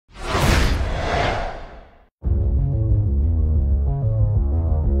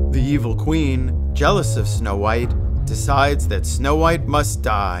The evil queen, jealous of Snow White, decides that Snow White must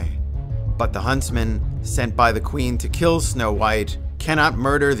die. But the huntsman, sent by the queen to kill Snow White, cannot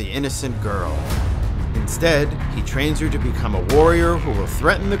murder the innocent girl. Instead, he trains her to become a warrior who will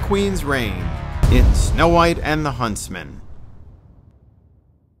threaten the queen's reign in Snow White and the Huntsman.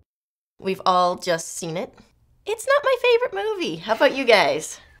 We've all just seen it. It's not my favorite movie. How about you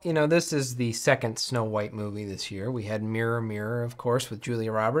guys? You know, this is the second Snow White movie this year. We had Mirror, Mirror, of course, with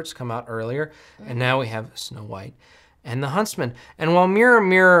Julia Roberts come out earlier. And now we have Snow White and the Huntsman. And while Mirror,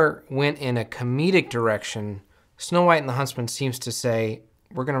 Mirror went in a comedic direction, Snow White and the Huntsman seems to say,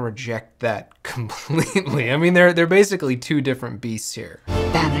 we're going to reject that completely. I mean, they're basically two different beasts here.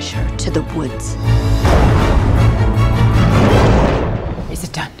 Banish her to the woods. Is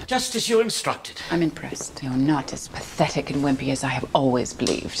it done? Just as you instructed. I'm impressed. You're not as pathetic and wimpy as I have always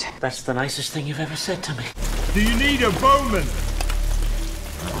believed. That's the nicest thing you've ever said to me. Do you need a bowman?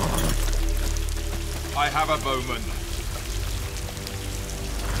 I have a bowman.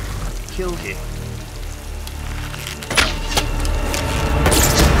 Kill him.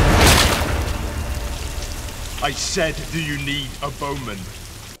 I said, do you need a bowman?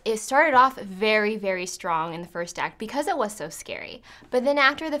 It started off very, very strong in the first act because it was so scary. But then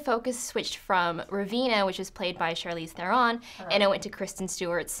after the focus switched from Ravenna, which was played by Charlize Theron, and it went to Kristen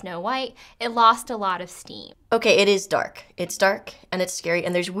Stewart's Snow White, it lost a lot of steam. Okay, it is dark. It's dark and it's scary,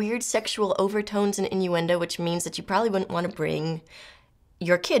 and there's weird sexual overtones and innuendo, which means that you probably wouldn't want to bring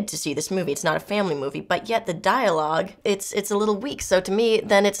your kid to see this movie. It's not a family movie, but yet the dialogue, it's a little weak. So to me,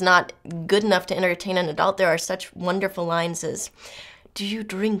 then it's not good enough to entertain an adult. There are such wonderful lines as, "Do you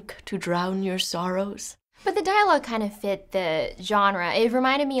drink to drown your sorrows?" But the dialogue kind of fit the genre. It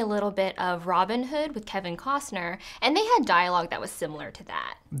reminded me a little bit of Robin Hood with Kevin Costner, and they had dialogue that was similar to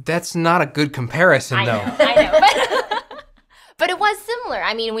that. That's not a good comparison, though. I know. But it was similar.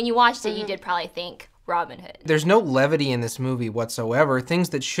 I mean, when you watched it, you did probably think Robin Hood. There's no levity in this movie whatsoever. Things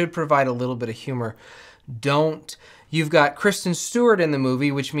that should provide a little bit of humor don't. You've got Kristen Stewart in the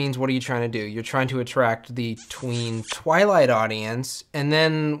movie, which means what are you trying to do? You're trying to attract the tween Twilight audience, and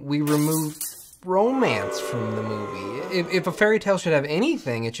then we remove romance from the movie. If a fairy tale should have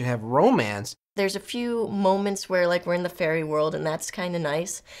anything, it should have romance. There's a few moments where, like, we're in the fairy world, and that's kind of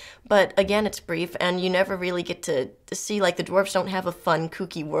nice. But, again, it's brief, and you never really get to see, like, the dwarves don't have a fun,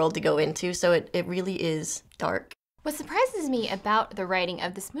 kooky world to go into, so it really is dark. What surprises me about the writing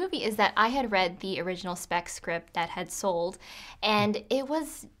of this movie is that I had read the original spec script that had sold, and it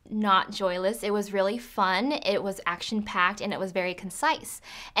was not joyless. It was really fun, it was action-packed, and it was very concise.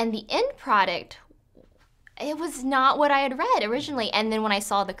 And the end product, it was not what I had read originally. And then when I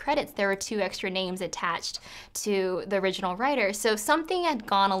saw the credits, there were 2 extra names attached to the original writer. So something had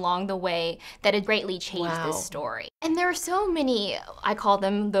gone along the way that had greatly changed this story. And there are so many, I call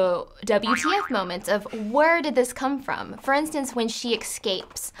them the WTF moments of where did this come from? For instance, when she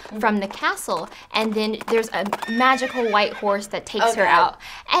escapes from the castle and then there's a magical white horse that takes her out.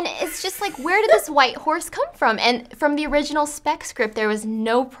 And it's just like, where did this white horse come from? And from the original spec script, there was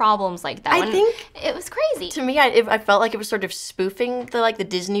no problems like that. I think it was crazy. To me, I felt like it was sort of spoofing the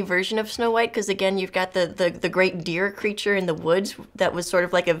Disney version of Snow White, because again, you've got the great deer creature in the woods that was sort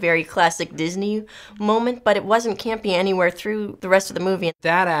of like a very classic Disney moment, but it wasn't campy anywhere through the rest of the movie.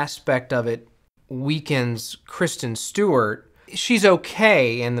 That aspect of it weakens Kristen Stewart. She's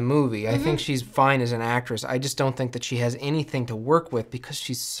okay in the movie. I think she's fine as an actress. I just don't think that she has anything to work with because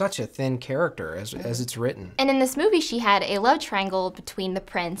she's such a thin character as it's written. And in this movie, she had a love triangle between the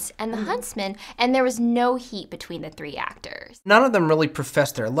prince and the huntsman, and there was no heat between the 3 actors. None of them really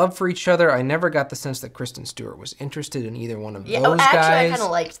professed their love for each other. I never got the sense that Kristen Stewart was interested in either one of those guys. Actually, I kind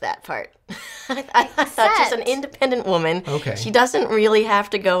of liked that part. I thought she's an independent woman. Okay. She doesn't really have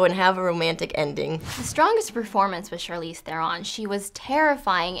to go and have a romantic ending. The strongest performance was Charlize Theron. She was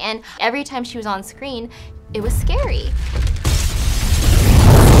terrifying, and every time she was on screen, it was scary.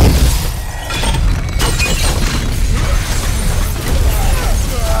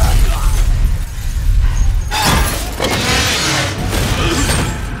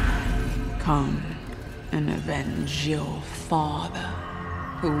 Come and avenge your father,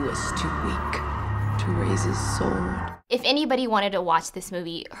 who was too weak to raise his sword. If anybody wanted to watch this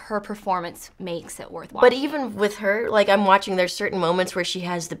movie, her performance makes it worth watching. But even with her, like, I'm watching, there's certain moments where she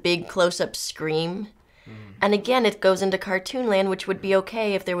has the big close-up scream. And again, it goes into cartoon land, which would be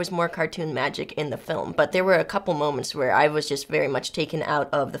okay if there was more cartoon magic in the film. But there were a couple moments where I was just very much taken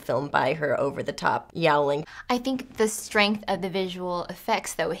out of the film by her over-the-top yowling. I think the strength of the visual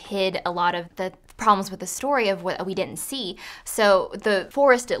effects, though, hid a lot of the problems with the story of what we didn't see. So the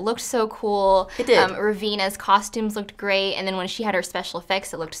forest, it looked so cool. It did. Ravina's costumes looked great, and then when she had her special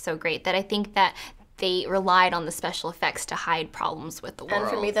effects, it looked so great that I think that they relied on the special effects to hide problems with the world.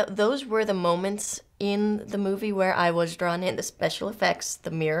 And for me, those were the moments in the movie where I was drawn in. The special effects, the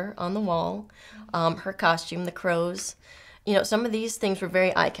mirror on the wall, her costume, the crows. You know, some of these things were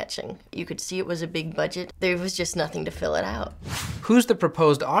very eye-catching. You could see it was a big budget. There was just nothing to fill it out. Who's the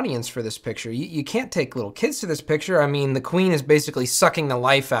proposed audience for this picture? You can't take little kids to this picture. I mean, the queen is basically sucking the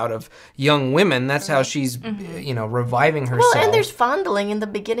life out of young women. That's how she's, you know, reviving herself. Well, and there's fondling in the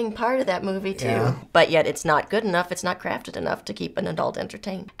beginning part of that movie, too. Yeah. But yet it's not good enough. It's not crafted enough to keep an adult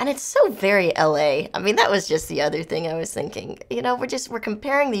entertained. And it's so very LA. I mean, that was just the other thing I was thinking. You know, we're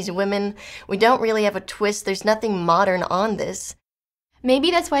comparing these women. We don't really have a twist. There's nothing modern on this.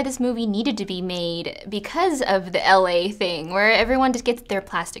 Maybe that's why this movie needed to be made, because of the LA thing, where everyone just gets their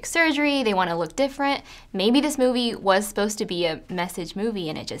plastic surgery, they want to look different. Maybe this movie was supposed to be a message movie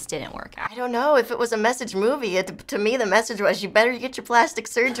and it just didn't work out. I don't know. If it was a message movie, to me the message was you better get your plastic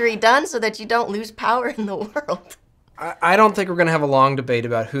surgery done so that you don't lose power in the world. I don't think we're going to have a long debate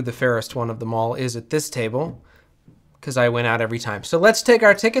about who the fairest one of them all is at this table, because I win out every time. So let's take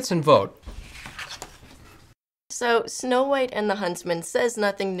our tickets and vote. So, Snow White and the Huntsman says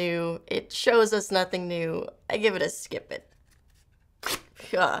nothing new. It shows us nothing new. I give it a skip it.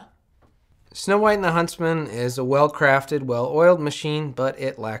 Snow White and the Huntsman is a well-crafted, well-oiled machine, but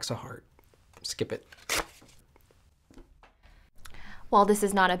it lacks a heart. Skip it. While this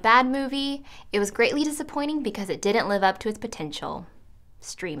is not a bad movie, it was greatly disappointing because it didn't live up to its potential.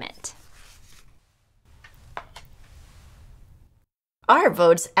 Stream it. Our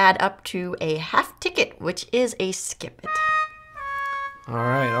votes add up to a half ticket, which is a skip it. All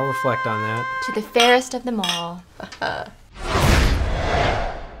right, I'll reflect on that. To the fairest of them all.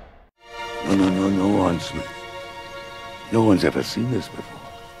 No, Huntsman. No one's ever seen this before.